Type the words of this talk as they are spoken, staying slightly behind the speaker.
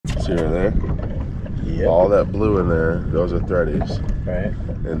See right there? Yep. All that blue in there, those are threadies. Right.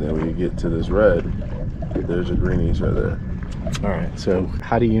 And then when you get to this red, there's your greenies right there. All right. So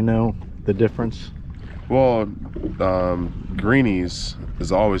how do you know the difference? Well, greenies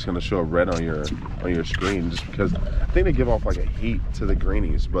is always going to show red on your screen, just because I think they give off like a heat to the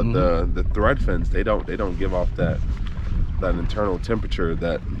greenies, but the thread fins they don't give off that internal temperature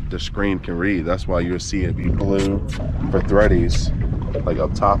that the screen can read. That's why you'll see it be blue for threadies, like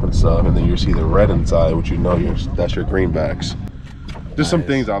up top and stuff, and then you see the red inside, which you know that's your greenbacks. Just some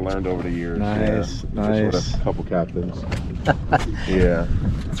things I learned over the years. Nice, nice. Just with a couple captains. Yeah.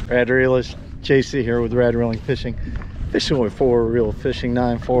 Rad Reelist JC here with Rad Reeling Fishing. Fishing with 4-reel fishing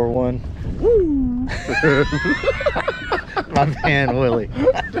 941. Woo! My man Willie.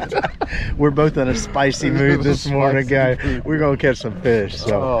 We're both in a spicy mood this morning, guys. We're gonna catch some fish,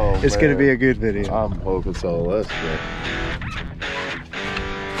 so it's gonna be a good video. I'm hoping so. Let's go.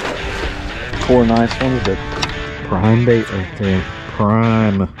 4 nice ones, but prime bait right there.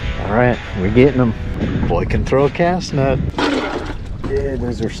 Prime. All right, we're getting them. Boy can throw a cast net. Yeah,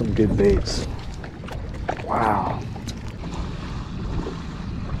 those are some good baits. Wow.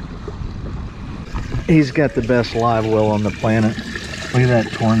 He's got the best live well on the planet. Look at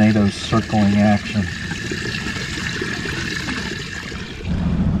that tornado circling action.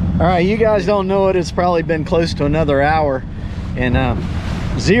 All right, you guys don't know it. It's probably been close to another hour, and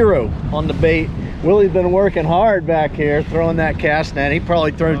 0 on the bait. Willie's been working hard back here throwing that cast net. He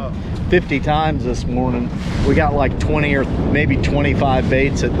probably threw 50 times this morning. We got like 20 or maybe 25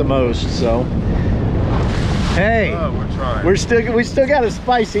 baits at the most, so hey, we're trying. we still got a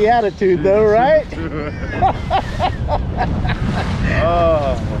spicy attitude though, right?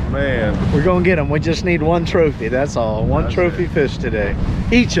 Oh man, we're gonna get them. We just need one trophy, that's all. One trophy fish today,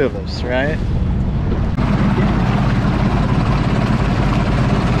 each of us, right?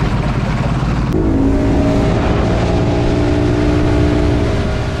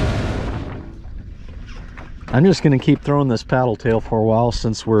 I'm just gonna keep throwing this paddle tail for a while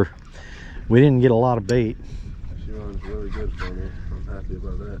since we didn't get a lot of bait. She runs really good for me. I'm happy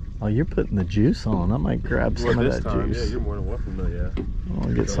about that. Oh, you're putting the juice on. I might grab some of that juice. Yeah, you're more than welcome to, yeah.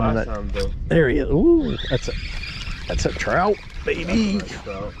 I'll get some of that. There he is. Ooh, that's a trout, baby.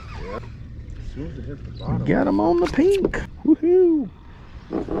 Trout, yeah. As soon as it hit the bottom. Got him on the pink. Woohoo!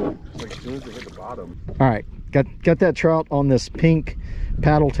 Like as soon as it hit the bottom. All right, got that trout on this pink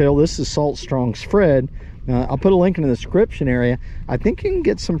paddle tail. This is Salt Strong's Fred. I'll put a link in the description area. I think you can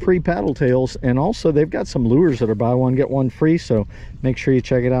get some free paddle tails, and also they've got some lures that are buy one get one free, so make sure you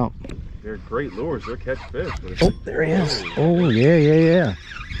check it out. They're great lures. They'll catch fish. Oh, there he is. Oh, yeah.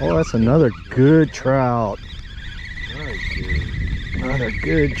 Oh, that's another good trout. Nice, dude. Another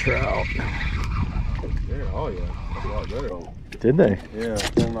good trout. Yeah, oh yeah. That's a lot better. Did they? Yeah,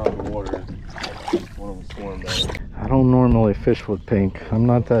 pulling out of the water. One of them swarmed out. I don't normally fish with pink. I'm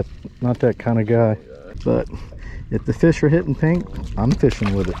not that kind of guy. But if the fish are hitting pink, I'm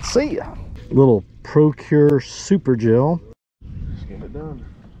fishing with it. See ya. Little Procure Super Gel. Just getting it done.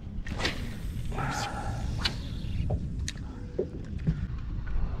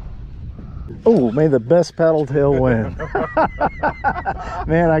 Oh, may the best paddle tail win.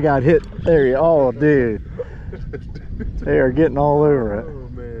 Man, I got hit. There you oh dude. They are getting all over it. Oh,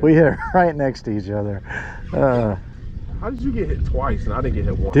 man. We hit right next to each other. How did you get hit twice and I didn't get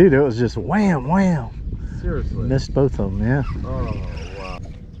hit once? Dude, it was just wham, wham. Seriously? Missed both of them, yeah. Oh, wow.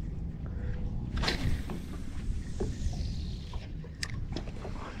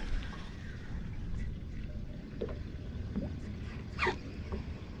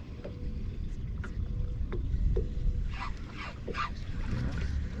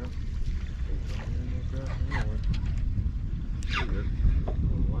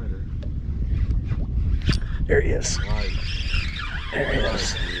 There he is. There he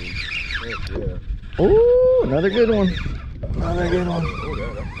is. Yeah. Oh, another good one. Another good one. Oh,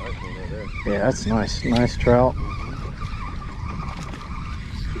 yeah, that's a nice one right there. Yeah, that's nice. Nice trout.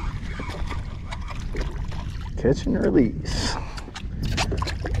 Catch and release.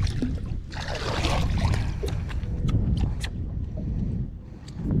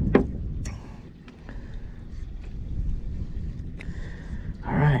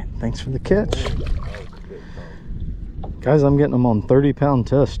 All right, thanks for the catch. Guys, I'm getting them on 30-pound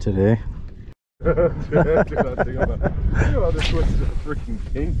test today. Dude, I think about this was a freaking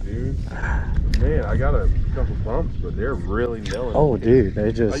king, dude. Man, I got a couple bumps, but they're really nailing. Oh, dude,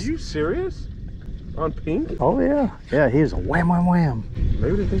 they just. Are you serious? On pink? Oh yeah, yeah. He's a wham, wham, wham.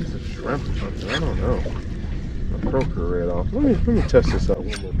 Maybe they think it's a shrimp or something. I don't know. My croaker right off. Let me test this out one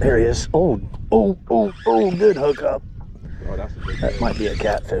more time. There he is. Oh, good hookup. Oh, that's a big That fish. might be a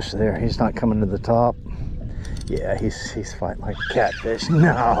catfish there. He's not coming to the top. Yeah, he's fighting like a catfish.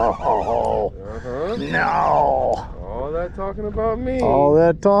 No. Uh-huh. No. All that talking about me. All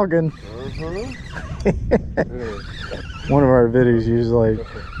that talking. Uh-huh. One of our videos, he was like,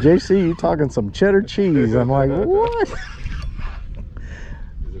 JC, you talking some cheddar cheese. I'm like, what? Is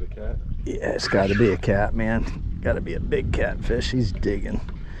it a cat? Yeah, it's got to be a cat, man. Got to be a big catfish. He's digging.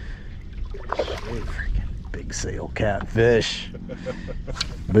 Freaking big sail catfish.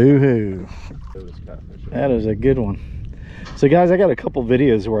 Boo-hoo. That is a good one. So guys, I got a couple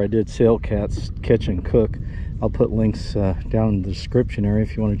videos where I did sail cats catch and cook. I'll put links down in the description area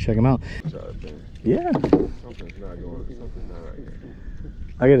if you want to check them out. Yeah. Something's not going. Something's not right here.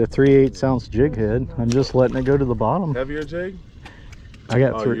 I got a 3/8 ounce jig head. I'm just letting it go to the bottom. Heavier jig? I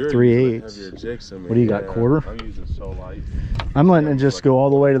got 3/8. Heavier jigs than me. What do you got, quarter? I'm using so light. I'm letting it just go all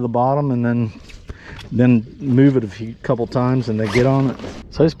the way to the bottom and then move it a couple times and then get on it.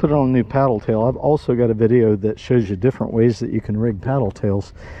 So I just put it on a new paddle tail. I've also got a video that shows you different ways that you can rig paddle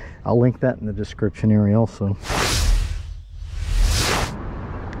tails. I'll link that in the description area also.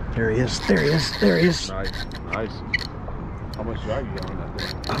 There he is, there he is, there he is. Nice, nice. How much drag you got on that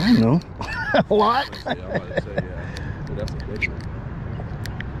thing? I don't know. A lot. Yeah, I'm about to say, yeah. Dude, that's a big one.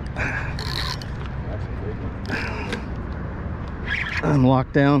 That's a big one. I'm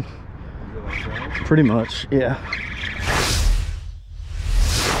locked down. You're like that? Pretty much, yeah.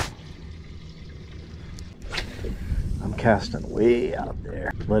 I'm casting way out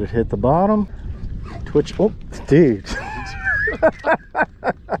there. Let it hit the bottom. Twitch. Oh, dude.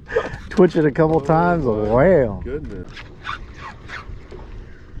 Twitch it a couple times. Wow. Goodness.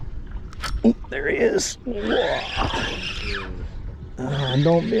 Oh, there he is.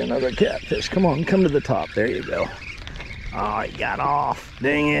 Don't be another catfish. Come on, come to the top. There you go. Oh, he got off.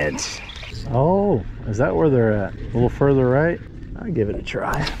 Dang it. Oh, is that where they're at? A little further right? I'll give it a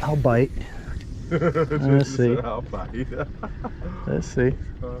try. I'll bite. Let's see. I'll bite. Let's see.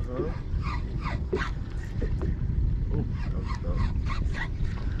 Uh-huh.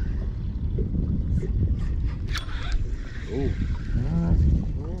 Ooh,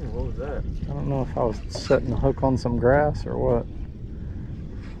 what was that? I don't know if I was setting the hook on some grass or what.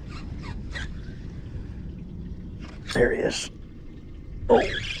 There he is. Oh,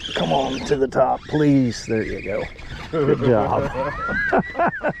 come on to the top, please. There you go. Good job.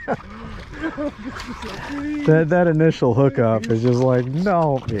 that initial hookup is just like,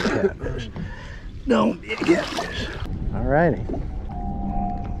 no, be a catfish. Don't be a catfish. Alrighty.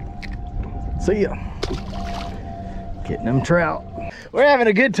 See ya. Getting them trout. We're having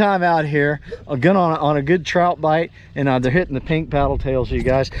a good time out here, on a good trout bite, and they're hitting the pink paddle tails, you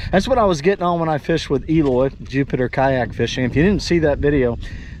guys. That's what I was getting on when I fished with Eloy, Jupiter kayak fishing. If you didn't see that video,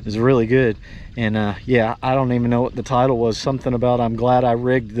 it was really good. And yeah, I don't even know what the title was. Something about I'm glad I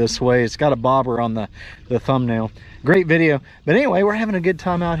rigged this way. It's got a bobber on the thumbnail. Great video. But anyway, we're having a good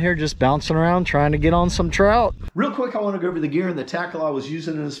time out here just bouncing around trying to get on some trout. Real quick, I want to go over the gear and the tackle I was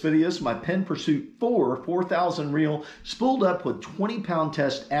using in this video. This is my Penn Pursuit 4 4000 reel, spooled up with 20-pound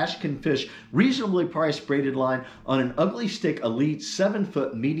test Ashkin fish, reasonably priced braided line on an Ugly Stick Elite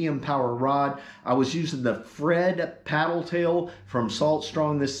 7-foot medium power rod. I was using the Fred paddle tail from Salt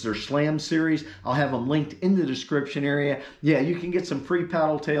Strong. This is their Slam series. I'll have them linked in the description area. Yeah, you can get some free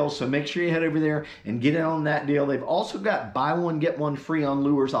paddle tails, so make sure you head over there and get in on that deal. They've also got buy one, get one free on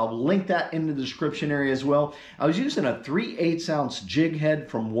lures. I'll link that in the description area as well. I was using a 3/8 ounce jig head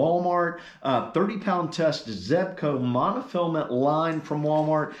from Walmart, 30-pound test Zebco monofilament line from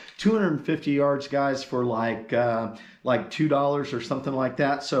Walmart, 250 yards, guys, for like $2 or something like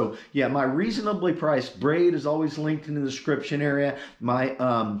that. So yeah, my reasonably priced braid is always linked in the description area. My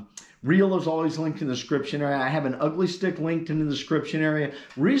reel is always linked in the description area. I have an Ugly Stick linked in the description area.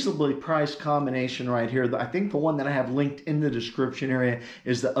 Reasonably priced combination right here. I think the one that I have linked in the description area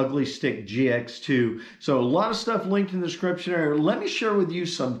is the Ugly Stick GX2. So a lot of stuff linked in the description area. Let me share with you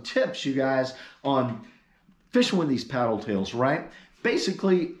some tips, you guys, on fishing with these paddle tails, right?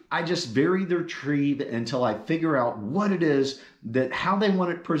 Basically, I just vary their retrieve until I figure out what it is, how they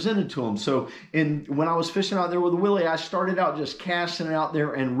want it presented to them. So when I was fishing out there with Willie, I started out just casting it out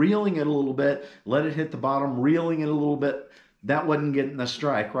there and reeling it a little bit, let it hit the bottom, reeling it a little bit, that wasn't getting the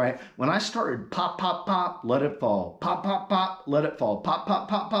strike, right? When I started pop, pop, pop, let it fall, pop, pop, pop, let it fall, pop, pop,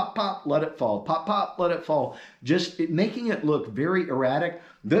 pop, pop, pop, let it fall, pop, pop, let it fall, just making it look very erratic,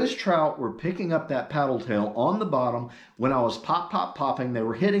 those trout were picking up that paddle tail on the bottom. When I was pop, pop, popping, they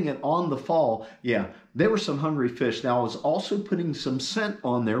were hitting it on the fall. Yeah, they were some hungry fish. Now, I was also putting some scent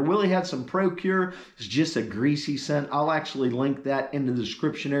on there. Willie had some Procure. It's just a greasy scent. I'll actually link that in the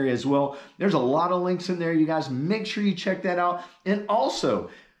description area as well. There's a lot of links in there, you guys. Make sure you check that out. And also,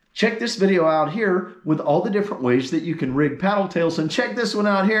 check this video out here with all the different ways that you can rig paddle tails. And check this one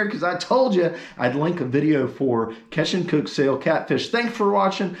out here, because I told you I'd link a video for catch and cook sale catfish. Thanks for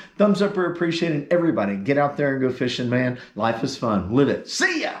watching. Thumbs up are appreciated. Everybody, get out there and go fishing, man. Life is fun. Live it.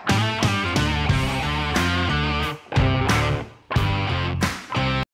 See ya!